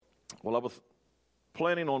Well, I was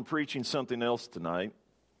planning on preaching something else tonight.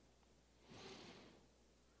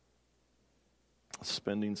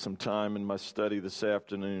 Spending some time in my study this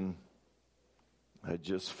afternoon, I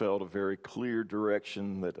just felt a very clear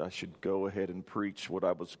direction that I should go ahead and preach what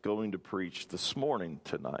I was going to preach this morning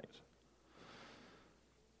tonight.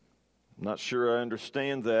 I'm not sure I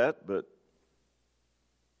understand that, but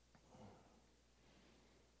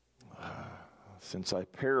since I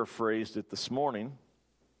paraphrased it this morning,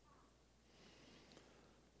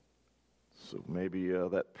 so maybe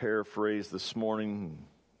that paraphrase this morning,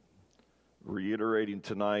 reiterating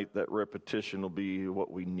tonight, that repetition will be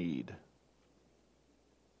what we need.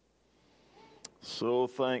 So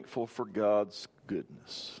thankful for God's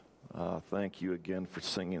goodness. Thank you again for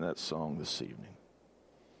singing that song this evening.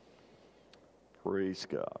 Praise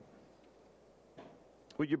God.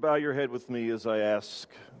 Would you bow your head with me as I ask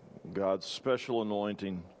God's special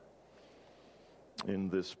anointing in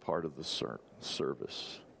this part of the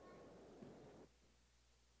service?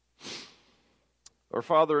 Our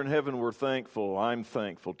Father in heaven, we're thankful. I'm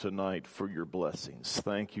thankful tonight for your blessings.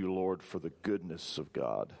 Thank you, Lord, for the goodness of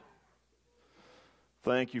God.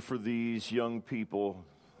 Thank you for these young people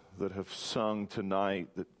that have sung tonight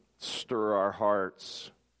that stir our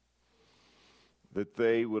hearts, that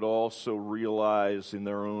they would also realize in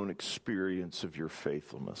their own experience of your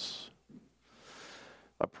faithfulness.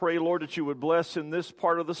 I pray, Lord, that you would bless in this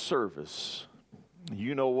part of the service.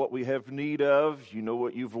 You know what we have need of. You know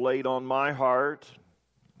what you've laid on my heart.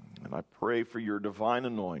 And I pray for your divine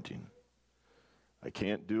anointing. I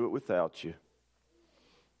can't do it without you.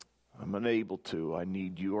 I'm unable to. I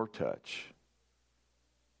need your touch.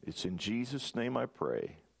 It's in Jesus' name I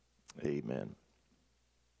pray. Amen.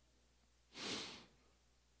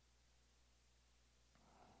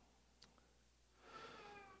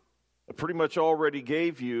 I pretty much already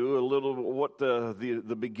gave you a little what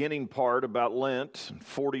the beginning part about Lent,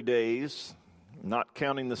 40 days, not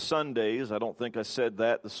counting the Sundays. I don't think I said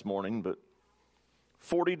that this morning, but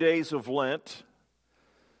 40 days of Lent.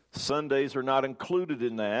 Sundays are not included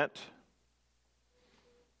in that.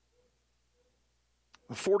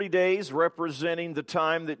 40 days representing the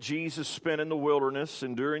time that Jesus spent in the wilderness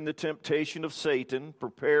enduring the temptation of Satan,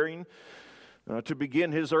 preparing to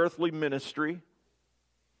begin his earthly ministry.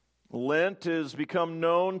 Lent has become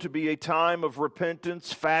known to be a time of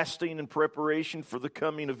repentance, fasting, and preparation for the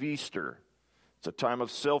coming of Easter. It's a time of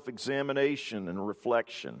self-examination and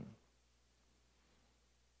reflection.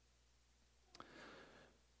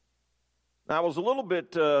 Now, I was a little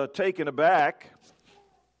bit taken aback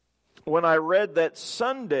when I read that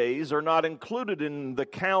Sundays are not included in the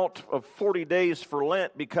count of 40 days for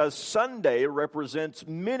Lent because Sunday represents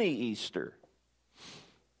mini Easter.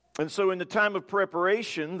 And so in the time of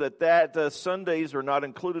preparation, that Sundays are not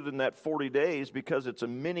included in that 40 days because it's a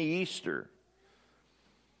mini Easter.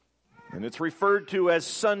 And it's referred to as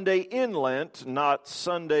Sunday in Lent, not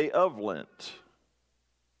Sunday of Lent.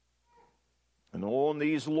 And on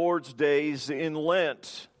these Lord's days in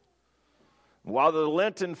Lent, while the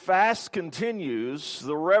Lenten fast continues,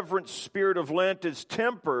 the reverent spirit of Lent is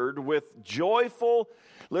tempered with joyful,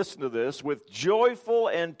 listen to this, with joyful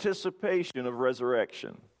anticipation of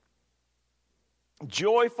resurrection.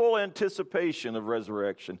 Joyful anticipation of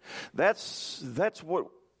resurrection. That's what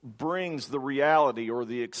brings the reality or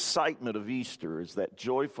the excitement of Easter, is that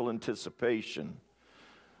joyful anticipation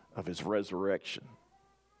of his resurrection.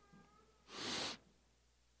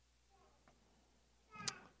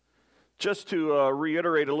 Just to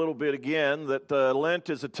reiterate a little bit again, that Lent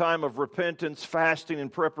is a time of repentance, fasting,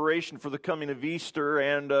 and preparation for the coming of Easter,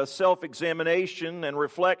 and self-examination and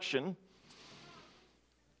reflection.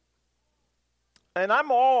 And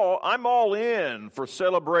I'm all in for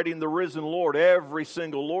celebrating the risen Lord every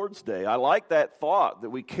single Lord's Day. I like that thought that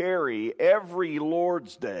we carry every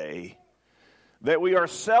Lord's Day, that we are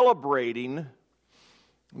celebrating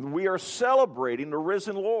the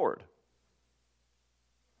risen Lord.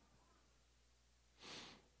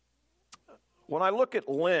 When I look at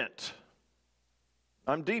Lent,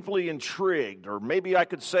 I'm deeply intrigued, or maybe I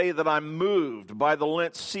could say that I'm moved by the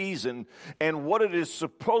Lent season and what it is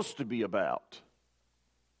supposed to be about.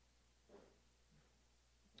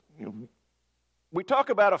 We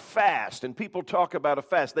talk about a fast, and people talk about a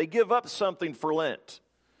fast. They give up something for Lent.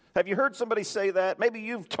 Have you heard somebody say that? Maybe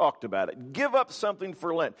you've talked about it. Give up something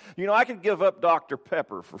for Lent. You know, I could give up Dr.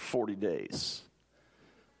 Pepper for 40 days.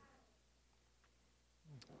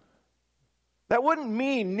 That wouldn't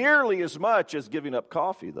mean nearly as much as giving up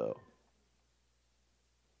coffee, though.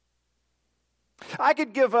 I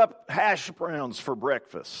could give up hash browns for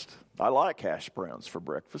breakfast. I like hash browns for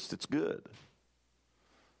breakfast. It's good.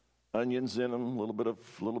 onions in them, a little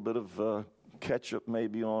bit of ketchup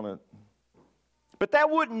maybe on it. But that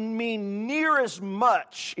wouldn't mean near as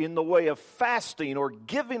much in the way of fasting or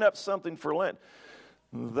giving up something for Lent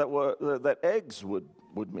that eggs would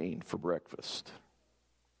mean for breakfast.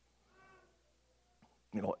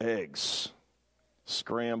 You know, eggs,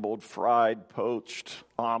 scrambled, fried, poached,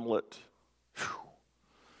 omelet. Whew.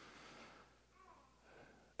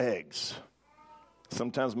 Eggs.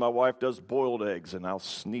 Sometimes my wife does boiled eggs, and I'll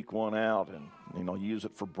sneak one out and, use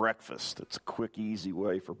it for breakfast. It's a quick, easy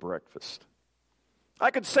way for breakfast. I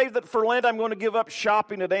could say that for Lent I'm going to give up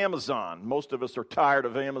shopping at Amazon. Most of us are tired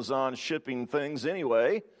of Amazon shipping things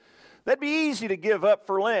anyway. That'd be easy to give up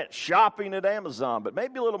for Lent, shopping at Amazon, but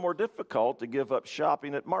maybe a little more difficult to give up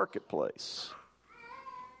shopping at Marketplace.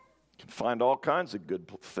 You can find all kinds of good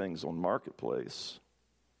things on Marketplace.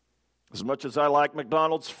 As much as I like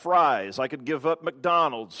McDonald's fries, I could give up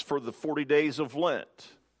McDonald's for the 40 days of Lent.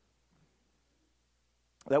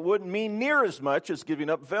 That wouldn't mean near as much as giving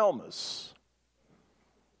up Velma's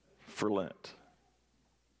for Lent.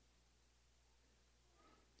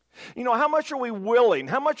 How much are we willing?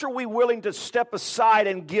 How much are we willing to step aside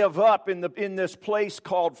and give up in this place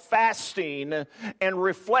called fasting and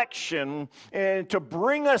reflection, and to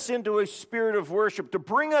bring us into a spirit of worship, to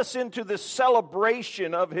bring us into the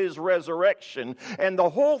celebration of His resurrection? And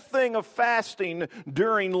the whole thing of fasting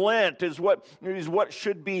during Lent is what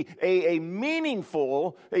should be a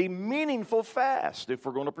meaningful fast if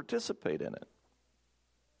we're going to participate in it.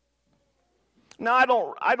 Now,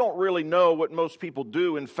 I don't really know what most people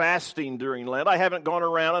do in fasting during Lent. I haven't gone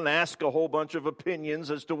around and asked a whole bunch of opinions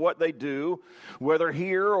as to what they do, whether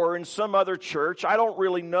here or in some other church. I don't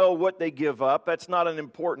really know what they give up. That's not an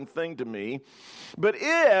important thing to me. But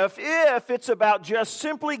if it's about just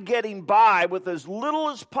simply getting by with as little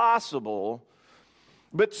as possible,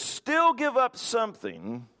 but still give up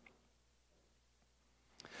something,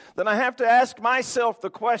 then I have to ask myself the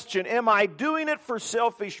question, am I doing it for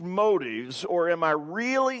selfish motives, or am I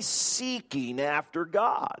really seeking after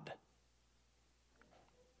God?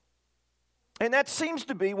 And that seems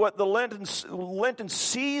to be what the Lenten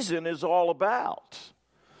season is all about,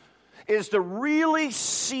 is to really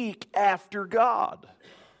seek after God.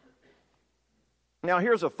 Now,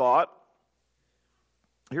 here's a thought.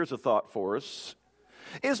 Here's a thought for us.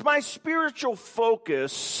 Is my spiritual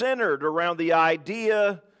focus centered around the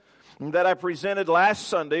idea that I presented last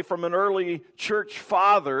Sunday from an early church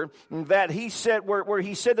father, that he said, where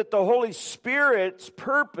he said that the Holy Spirit's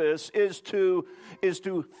purpose is to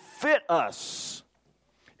fit us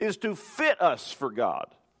for God?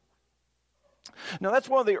 Now, that's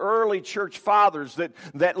one of the early church fathers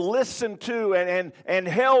that listened to and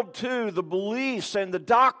held to the beliefs and the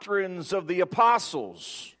doctrines of the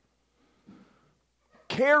apostles.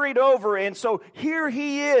 Carried over, and so here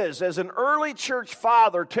he is as an early church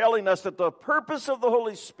father telling us that the purpose of the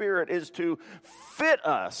Holy Spirit is to fit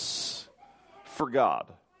us for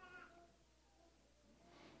God.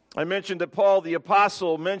 I mentioned that Paul the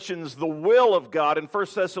apostle mentions the will of God in 1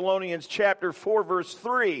 Thessalonians chapter 4 verse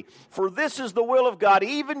 3. For this is the will of God,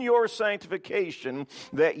 even your sanctification,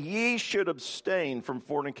 that ye should abstain from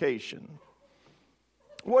fornication.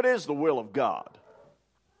 What is the will of God?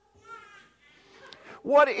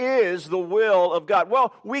 What is the will of God?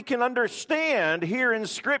 Well, we can understand here in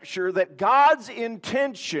Scripture that God's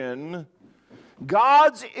intention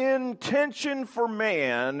for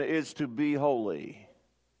man is to be holy.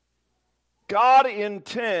 God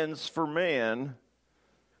intends for man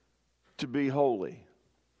to be holy.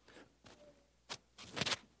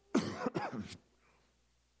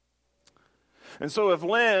 And so if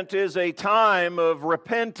Lent is a time of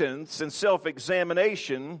repentance and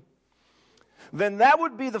self-examination, then that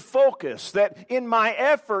would be the focus, that in my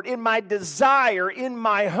effort, in my desire, in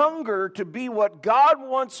my hunger to be what God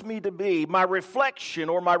wants me to be, my reflection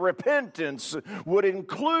or my repentance would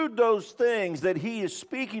include those things that He is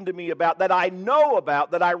speaking to me about, that I know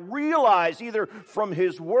about, that I realize either from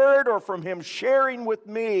His Word or from Him sharing with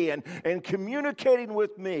me and communicating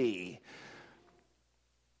with me.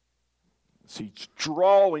 He's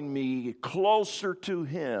drawing me closer to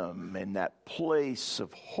Him in that place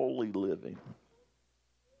of holy living.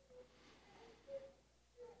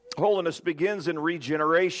 Holiness begins in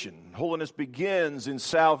regeneration. Holiness begins in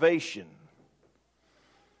salvation.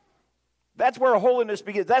 That's where holiness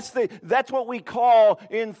begins. That's what we call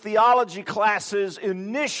in theology classes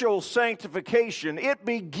initial sanctification. It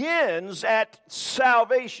begins at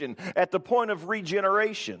salvation, at the point of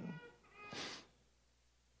regeneration.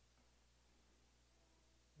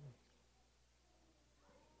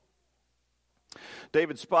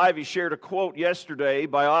 David Spivey shared a quote yesterday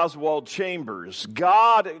by Oswald Chambers.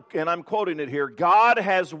 God, and I'm quoting it here, God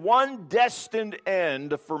has one destined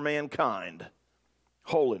end for mankind: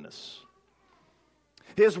 holiness.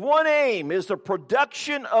 His one aim is the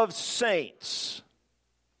production of saints.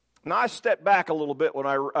 Now, I stepped back a little bit when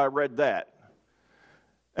I read that.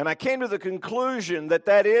 And I came to the conclusion that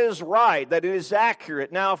that is right, that it is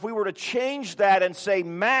accurate. Now, if we were to change that and say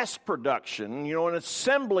mass production, an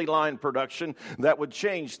assembly line production, that would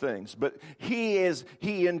change things. But he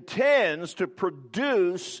intends to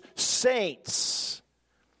produce saints.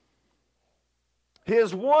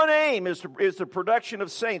 His one aim is the production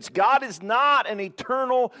of saints. God is not an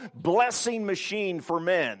eternal blessing machine for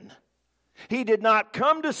men. He did not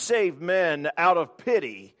come to save men out of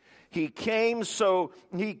pity. He came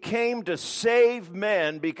to save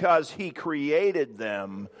men because he created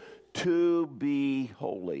them to be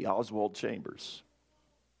holy. Oswald Chambers.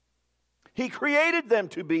 He created them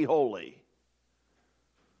to be holy.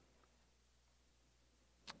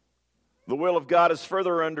 The will of God is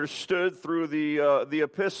further understood through the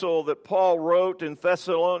epistle that Paul wrote to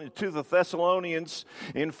the Thessalonians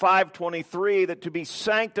in 5:23, that to be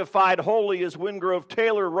sanctified holy, as Wingrove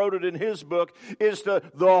Taylor wrote it in his book, is the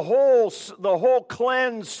whole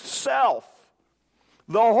cleansed self.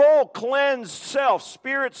 The whole cleansed self,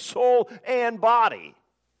 spirit, soul, and body.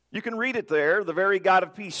 You can read it there. The very God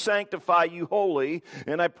of peace sanctify you wholly.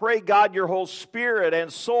 And I pray, God, your whole spirit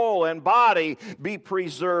and soul and body be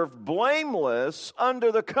preserved blameless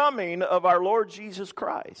under the coming of our Lord Jesus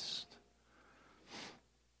Christ.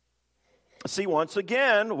 See, once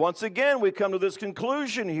again, we come to this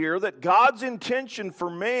conclusion here that God's intention for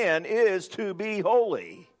man is to be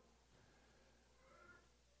holy.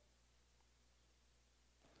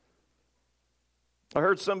 I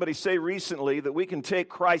heard somebody say recently that we can take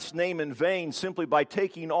Christ's name in vain simply by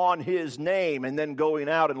taking on his name and then going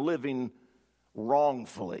out and living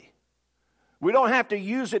wrongfully. We don't have to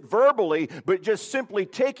use it verbally, but just simply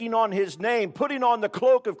taking on his name, putting on the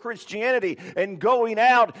cloak of Christianity and going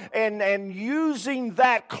out and using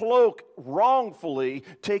that cloak wrongfully,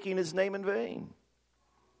 taking his name in vain.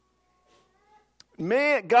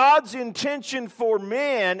 God's intention for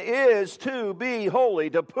man is to be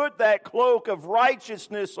holy, to put that cloak of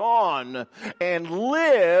righteousness on and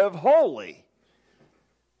live holy.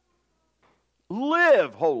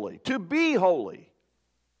 Live holy, to be holy.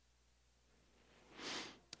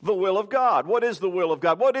 The will of God. What is the will of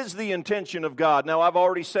God? What is the intention of God? Now, I've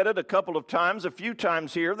already said it a few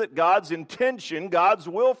times here, that God's intention, God's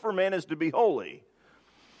will for man is to be holy.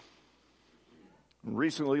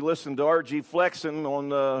 Recently listened to R.G. Flexen on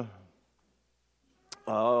the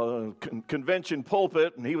convention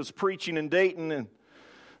pulpit, and he was preaching in Dayton and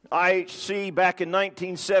IHC back in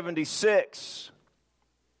 1976.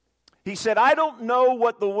 He said, I don't know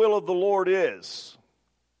what the will of the Lord is.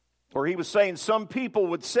 Or he was saying some people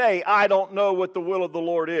would say, I don't know what the will of the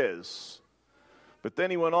Lord is. But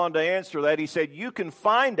then he went on to answer that. He said, you can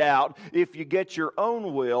find out if you get your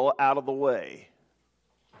own will out of the way.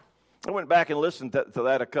 I went back and listened to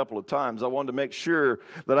that a couple of times. I wanted to make sure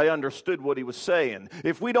that I understood what he was saying.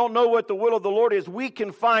 If we don't know what the will of the Lord is, we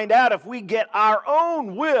can find out if we get our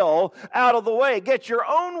own will out of the way. Get your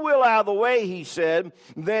own will out of the way, he said,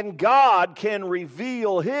 then God can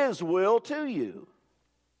reveal his will to you.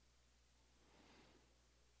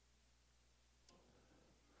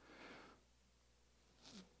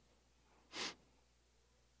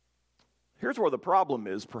 Here's where the problem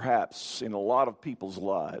is, perhaps, in a lot of people's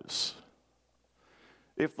lives.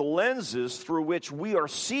 If the lenses through which we are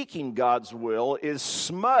seeking God's will is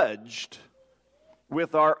smudged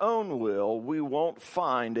with our own will, we won't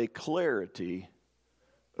find a clarity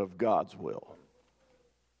of God's will.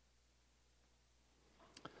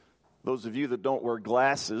 Those of you that don't wear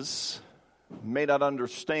glasses may not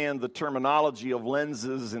understand the terminology of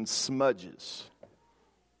lenses and smudges.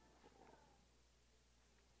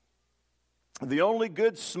 The only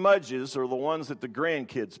good smudges are the ones that the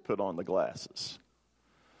grandkids put on the glasses.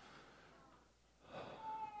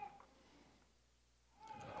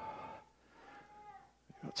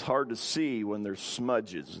 It's hard to see when there's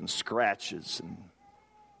smudges and scratches.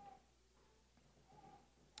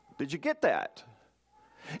 Did you get that?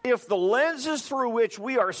 If the lenses through which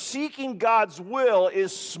we are seeking God's will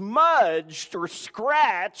is smudged or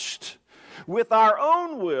scratched with our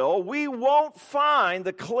own will, we won't find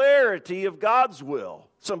the clarity of God's will.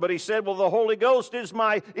 Somebody said, well, the Holy Ghost is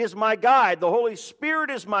my guide. The Holy Spirit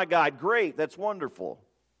is my guide. Great, that's wonderful.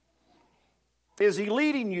 Is he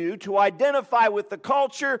leading you to identify with the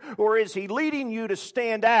culture, or is he leading you to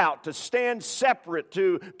stand out, to stand separate,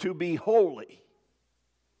 to be holy?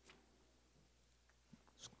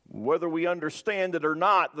 Whether we understand it or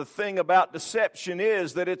not, the thing about deception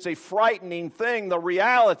is that it's a frightening thing. The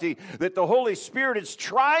reality that the Holy Spirit is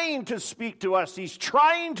trying to speak to us. He's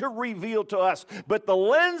trying to reveal to us. But the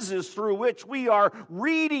lenses through which we are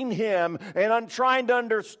reading Him and trying to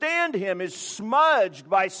understand Him is smudged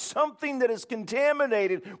by something that is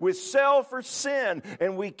contaminated with self or sin.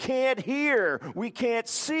 And we can't hear, we can't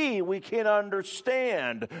see, we can't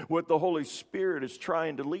understand what the Holy Spirit is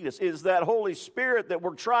trying to lead us. Is that Holy Spirit that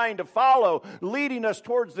we're trying to follow leading us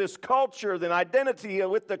towards this culture, then identity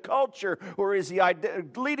with the culture, or is He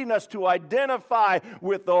leading us to identify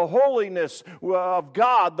with the holiness of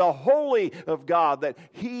God, the holy of God that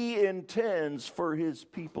He intends for His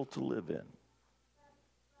people to live in?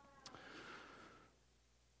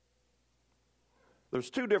 There's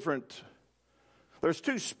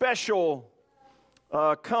two special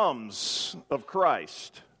comes of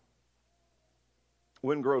Christ.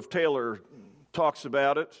 Wingrove Taylor talks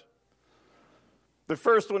about it. The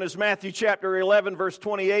first one is Matthew chapter 11, verse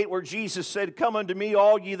 28, where Jesus said, "Come unto me,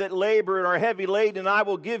 all ye that labor and are heavy laden, and I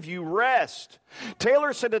will give you rest."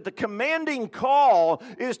 Taylor said that the commanding call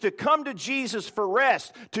is to come to Jesus for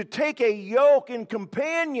rest, to take a yoke in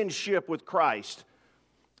companionship with Christ.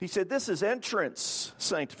 He said this is entrance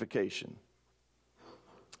sanctification.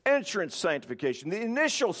 Entrance sanctification, the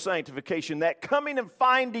initial sanctification, that coming and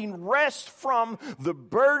finding rest from the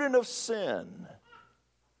burden of sin.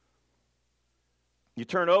 You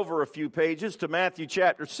turn over a few pages to Matthew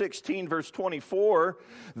chapter 16, verse 24.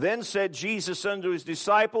 Then said Jesus unto His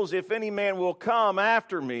disciples, "If any man will come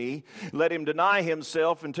after me, let him deny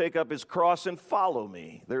himself and take up his cross and follow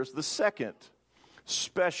me." There's the second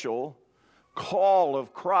special call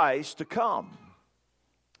of Christ to come.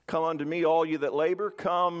 Come unto me, all you that labor,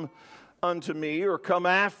 come unto me, or come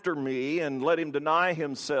after me, and let him deny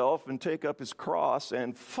himself and take up his cross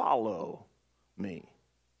and follow me.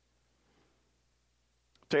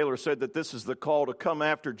 Taylor said that this is the call to come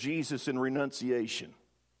after Jesus in renunciation.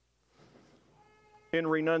 In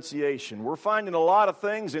renunciation. We're finding a lot of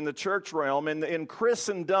things in the church realm, in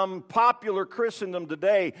Christendom, popular Christendom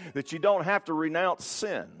today, that you don't have to renounce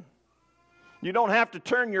sin. You don't have to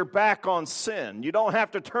turn your back on sin. You don't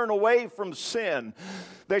have to turn away from sin.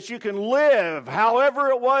 That you can live however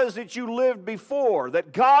it was that you lived before.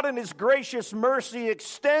 That God in His gracious mercy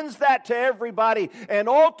extends that to everybody, and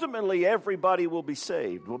ultimately everybody will be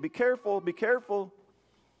saved. Well, be careful, be careful.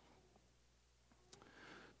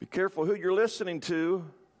 Be careful who you're listening to.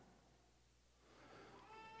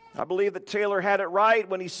 I believe that Taylor had it right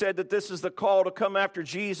when he said that this is the call to come after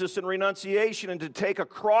Jesus in renunciation and to take a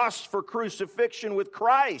cross for crucifixion with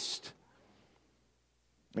Christ.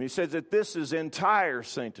 And he says that this is entire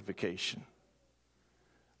sanctification.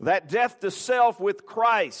 That death to self with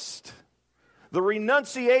Christ, the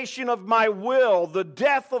renunciation of my will, the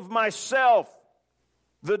death of myself,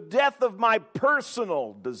 the death of my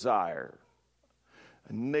personal desire,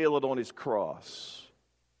 and nail it on His cross.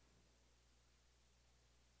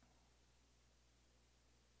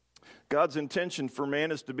 God's intention for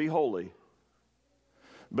man is to be holy.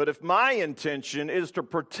 But if my intention is to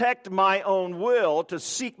protect my own will, to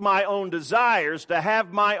seek my own desires, to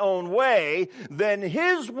have my own way, then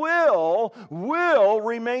His will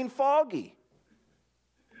remain foggy.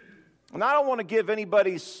 And I don't want to give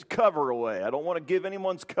anybody's cover away. I don't want to give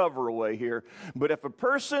anyone's cover away here. But if a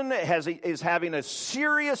person is having a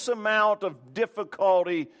serious amount of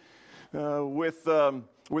difficulty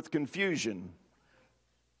with confusion,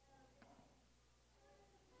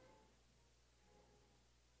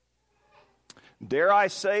 dare I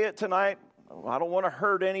say it tonight? I don't want to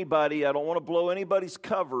hurt anybody. I don't want to blow anybody's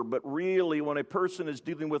cover. But really, when a person is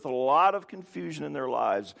dealing with a lot of confusion in their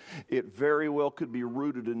lives, it very well could be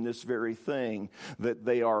rooted in this very thing, that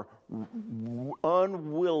they are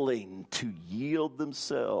unwilling to yield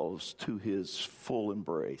themselves to His full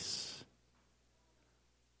embrace.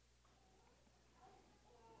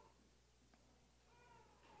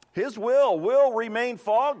 His will remain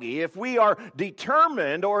foggy if we are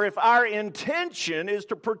determined, or if our intention is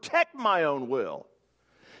to protect my own will,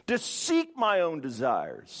 to seek my own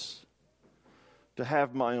desires, to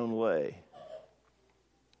have my own way.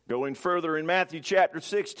 Going further in Matthew chapter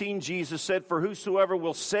 16, Jesus said, "For whosoever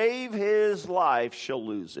will save his life shall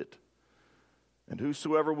lose it. And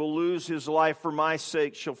whosoever will lose his life for my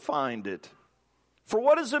sake shall find it. For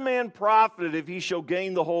what is a man profited if he shall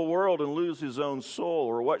gain the whole world and lose his own soul?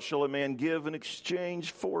 Or what shall a man give in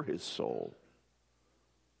exchange for his soul?"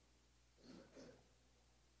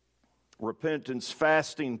 Repentance,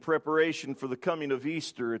 fasting, preparation for the coming of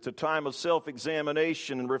Easter. It's a time of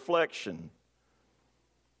self-examination and reflection.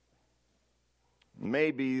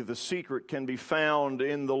 Maybe the secret can be found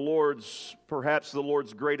in perhaps the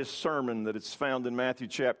Lord's greatest sermon, that it's found in Matthew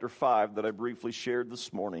chapter 5 that I briefly shared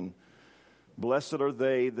this morning. Blessed are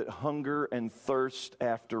they that hunger and thirst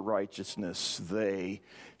after righteousness, they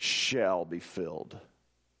shall be filled.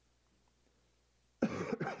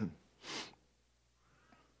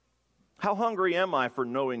 How hungry am I for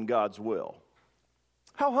knowing God's will?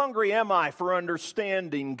 How hungry am I for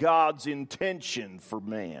understanding God's intention for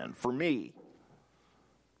man, for me?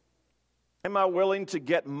 Am I willing to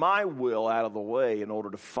get my will out of the way in order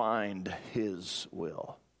to find His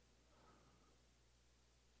will?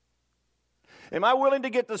 Am I willing to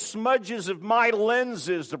get the smudges of my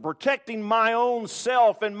lenses to protecting my own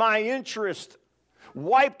self and my interest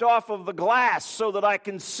wiped off of the glass so that I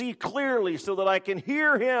can see clearly, so that I can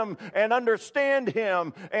hear Him and understand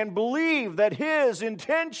Him and believe that His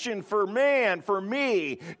intention for man, for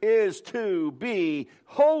me, is to be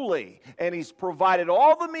holy. And He's provided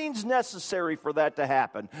all the means necessary for that to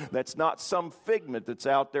happen. That's not some figment that's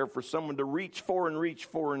out there for someone to reach for and reach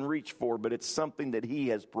for and reach for, but it's something that He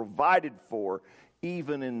has provided for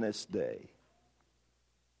even in this day.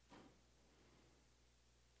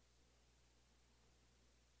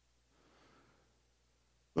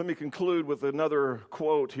 Let me conclude with another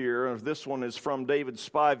quote here. This one is from David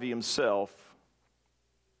Spivey himself.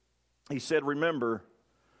 He said, "Remember,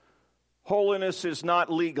 holiness is not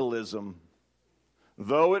legalism,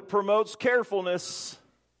 though it promotes carefulness."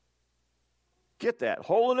 Get that.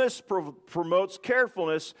 Holiness promotes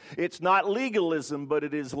carefulness. It's not legalism, but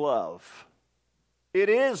it is love. It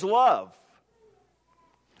is love.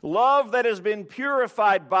 Love that has been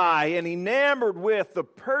purified by and enamored with the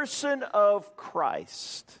person of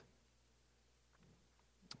Christ.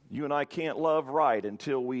 You and I can't love right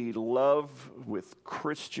until we love with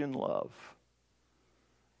Christian love.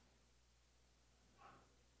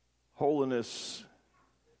 Holiness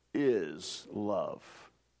is love.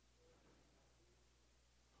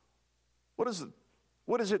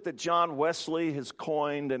 What is it that John Wesley has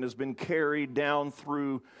coined and has been carried down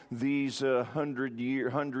through these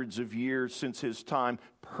hundreds of years since his time?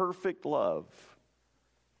 Perfect love.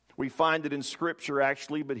 We find it in Scripture,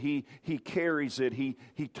 actually, but he carries it. He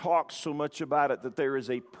talks so much about it that there is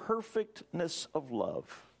a perfectness of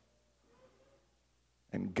love.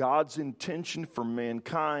 And God's intention for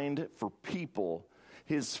mankind, for people,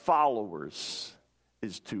 His followers,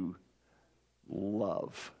 is to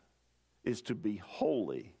love, is to be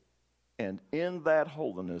holy. And in that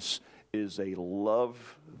holiness is a love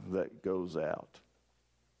that goes out.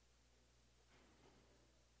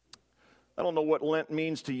 I don't know what Lent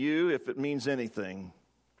means to you, if it means anything.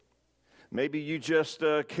 Maybe you just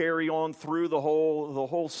carry on through the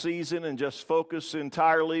whole season and just focus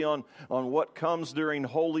entirely on what comes during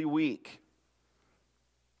Holy Week.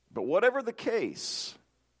 But whatever the case,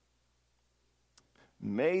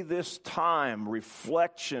 may this time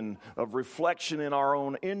reflection in our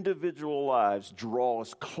own individual lives draw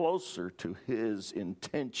us closer to His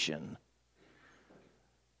intention,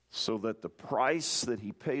 so that the price that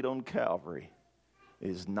He paid on Calvary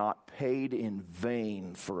is not paid in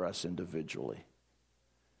vain for us individually.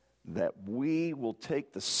 That we will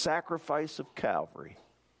take the sacrifice of Calvary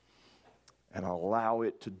and allow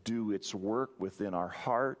it to do its work within our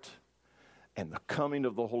heart, and the coming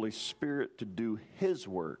of the Holy Spirit to do His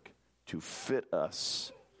work to fit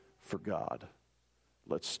us for God.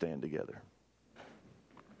 Let's stand together.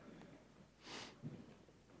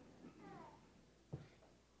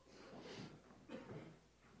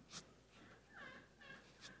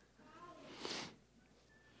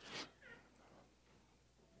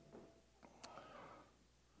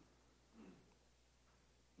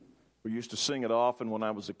 We used to sing it often when I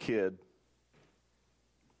was a kid.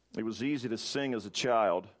 It was easy to sing as a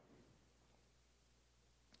child.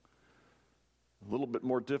 A little bit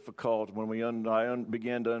more difficult when I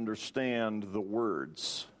began to understand the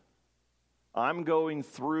words. I'm going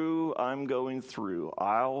through,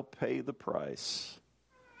 I'll pay the price,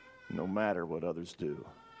 no matter what others do.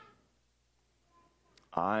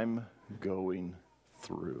 I'm going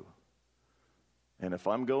through. And if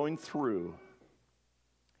I'm going through,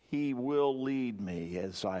 He will lead me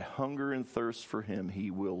as I hunger and thirst for Him.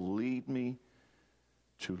 He will lead me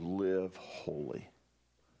to live holy.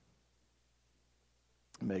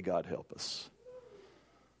 May God help us.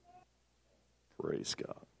 Praise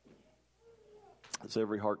God. Is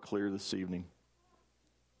every heart clear this evening?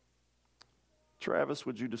 Travis,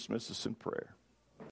 would you dismiss us in prayer?